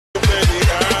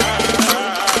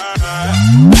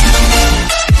How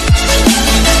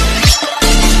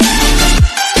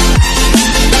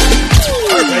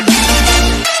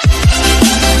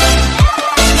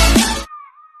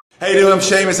you doing? I'm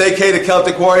Seamus, aka the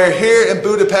Celtic Warrior, here in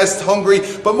Budapest, Hungary,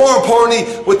 but more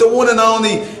importantly, with the one and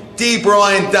only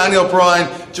Bryan, Daniel Bryan,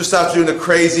 just after doing a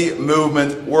crazy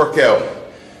movement workout.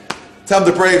 Tell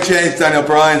him the brave change, Daniel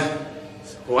Bryan.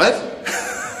 What?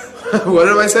 What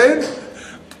am I saying?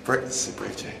 Brave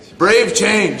change. Brave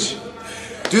change.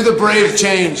 Do the brave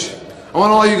change. I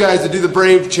want all you guys to do the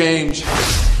brave change.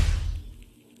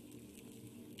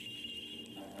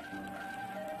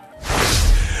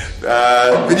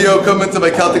 Video coming to my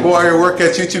Celtic Warrior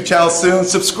Workouts YouTube channel soon.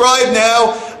 Subscribe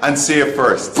now and see it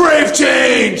first. Brave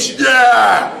change!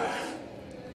 Yeah!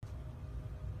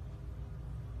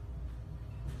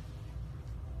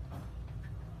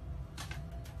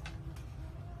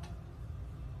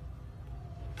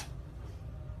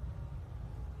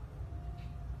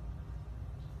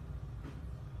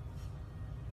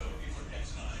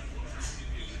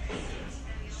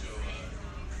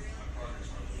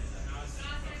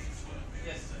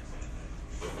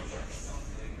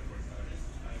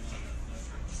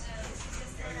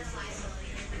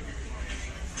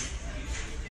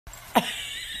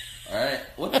 Alright,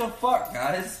 what the fuck,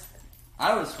 guys?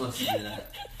 I was supposed to do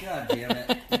that. God damn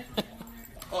it.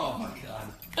 Oh my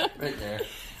god. Right there.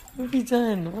 What have you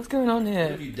done? What's going on here?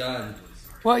 What have you done?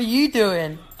 What are you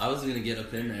doing? I was gonna get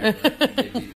up in there, but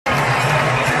maybe.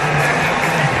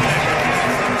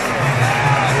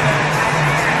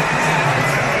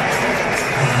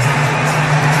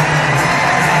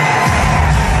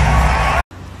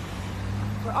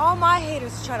 For all my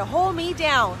haters try to hold me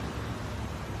down.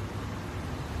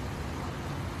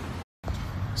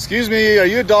 Excuse me, are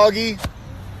you a doggy?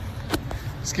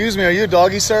 Excuse me, are you a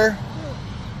doggy, sir?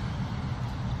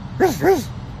 Roof, roof.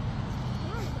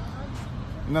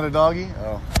 Not a doggy?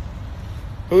 Oh.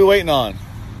 Who are we waiting on?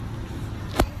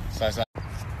 Sasha.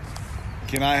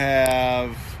 Can I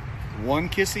have 1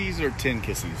 kissies or 10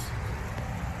 kissies?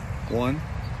 1?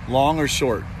 Long or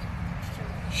short?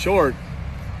 Short.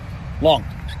 Long.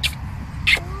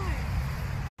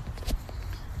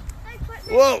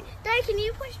 Whoa! Dad, can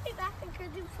you push me back and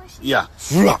Cruzy push me? Yeah.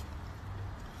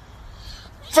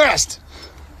 Fast!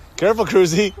 Careful,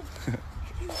 Cruzy.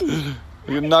 You're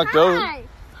getting knocked over. I'm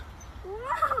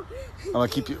gonna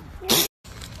keep you.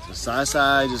 So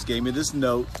Sasha just gave me this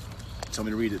note. Tell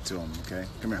me to read it to him, okay?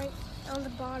 Come here. Right on the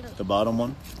bottom. The bottom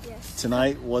one? Yes.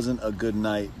 Tonight wasn't a good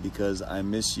night because I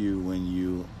miss you when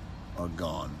you are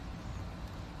gone.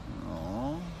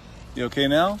 Aww. You okay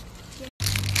now? Yeah.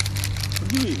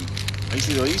 What are you eating? I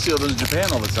used to go to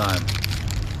Japan all the time.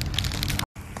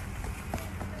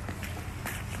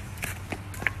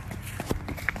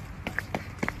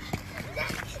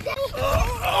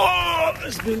 Oh,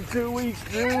 it's been 2 weeks,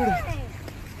 dude.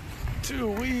 2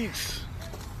 weeks.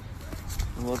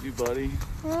 I love you, buddy.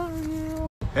 Love you.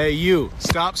 Hey, you.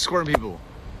 Stop squirting people.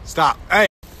 Stop. Hey.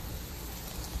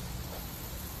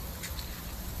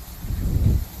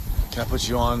 Can I put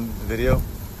you on video?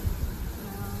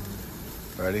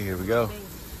 Ready? Here we go.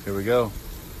 Here we go.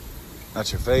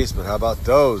 Not your face, but how about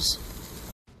those?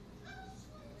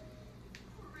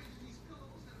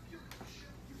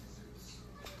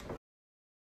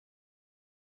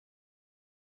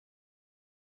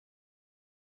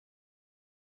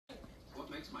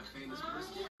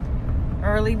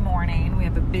 Early morning. We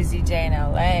have a busy day in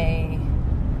LA.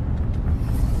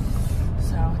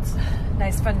 So it's a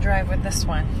nice fun drive with this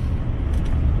one.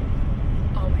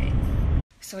 Always.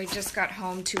 So I just got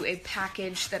home to a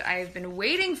package that I've been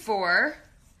waiting for.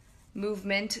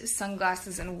 Movement,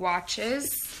 sunglasses, and watches.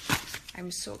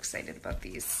 I'm so excited about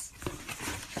these.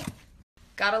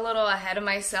 Got a little ahead of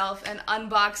myself and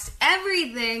unboxed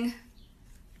everything.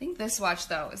 I think this watch,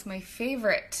 though, is my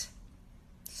favorite.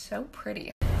 So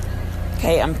pretty.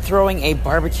 Okay, I'm throwing a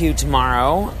barbecue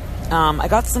tomorrow. I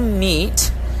got some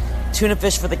meat, tuna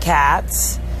fish for the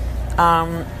cats,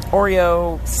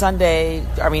 Oreo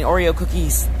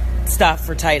cookies stuff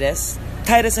for Titus.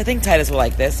 Titus, I think Titus will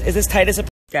like this. Is this Titus?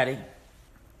 Daddy?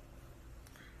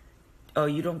 Oh,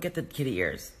 you don't get the kitty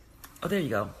ears. Oh, there you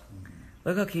go.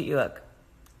 Look how cute you look.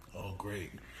 Oh,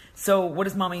 great. So, what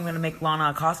is Mommy going to make Lana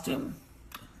a costume?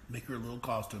 Make her a little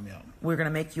costume, yeah. We're going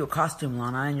to make you a costume,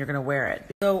 Lana, and you're going to wear it.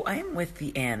 So, I am with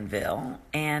the anvil.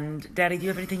 And, Daddy, do you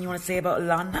have anything you want to say about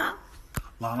Lana?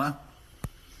 Lana?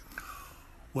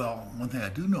 Well, one thing I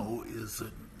do know is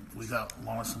that we got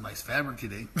Lana some nice fabric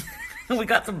today. We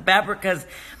got some fabric because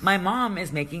my mom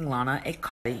is making Lana a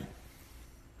costume.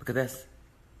 Look at this.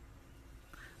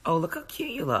 Oh, look how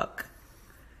cute you look.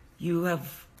 You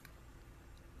have...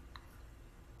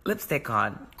 lipstick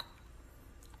on?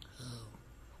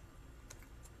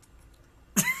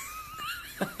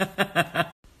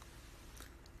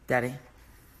 Daddy.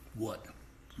 What?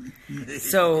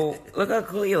 So, look how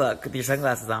cool you look with your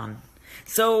sunglasses on.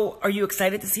 So, are you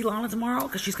excited to see Lana tomorrow?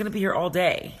 Because she's going to be here all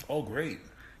day. Oh, great.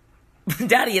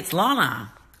 Daddy, it's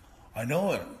Lana. I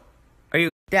know it. Are you...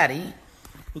 Daddy,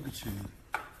 Look at you.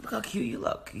 look how cute you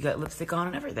look. You got lipstick on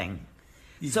and everything.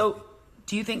 So,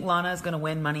 do you think Lana is going to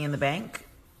win Money in the Bank?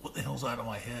 What the hell's out of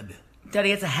my head?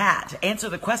 Daddy, it's a hat. Answer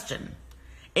the question.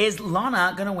 Is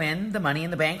Lana going to win the Money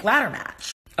in the Bank ladder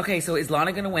match? Okay, so is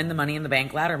Lana going to win the Money in the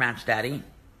Bank ladder match, Daddy?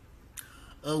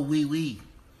 Oh, wee.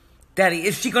 Daddy,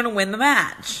 is she going to win the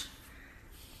match?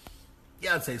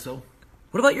 Yeah, I'd say so.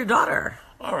 What about your daughter?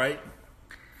 All right.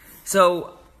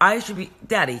 So, I should be...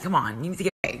 Daddy, come on. You need to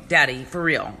get... Okay, Daddy, for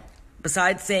real.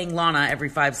 Besides saying Lana every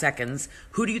 5 seconds,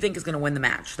 who do you think is going to win the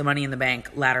match? The Money in the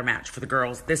Bank ladder match for the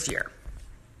girls this year?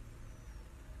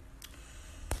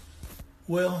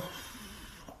 Well,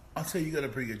 I'll say you got a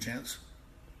pretty good chance.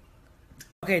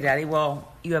 Okay, Daddy,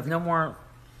 well, you have no more...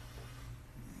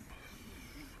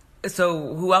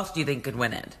 So, who else do you think could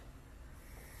win it?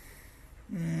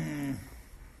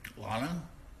 Lana?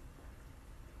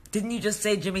 Didn't you just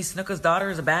say Jimmy Snuka's daughter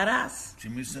is a badass?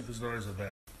 Jimmy Snuka's daughter's a bad.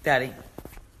 Daddy,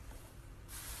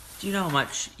 do you know how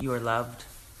much you are loved?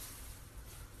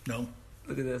 No.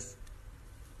 Look at this.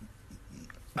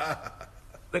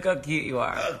 Look how cute you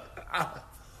are.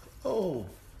 Oh.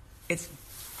 It's...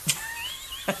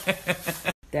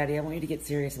 Daddy, I want you to get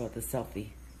serious about this selfie.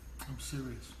 I'm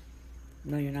serious.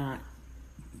 No, you're not.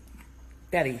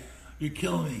 Daddy. You're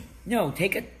killing me. No,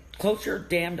 close your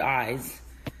damned eyes.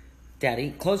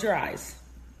 Daddy, close your eyes.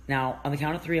 Now, on the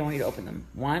count of 3, I want you to open them.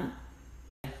 1.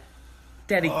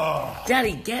 Daddy,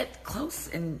 Daddy, get close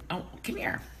and... Oh, come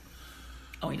here.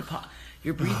 I want you to pause.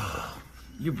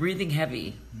 You're breathing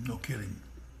heavy. No kidding.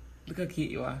 Look how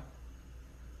cute you are.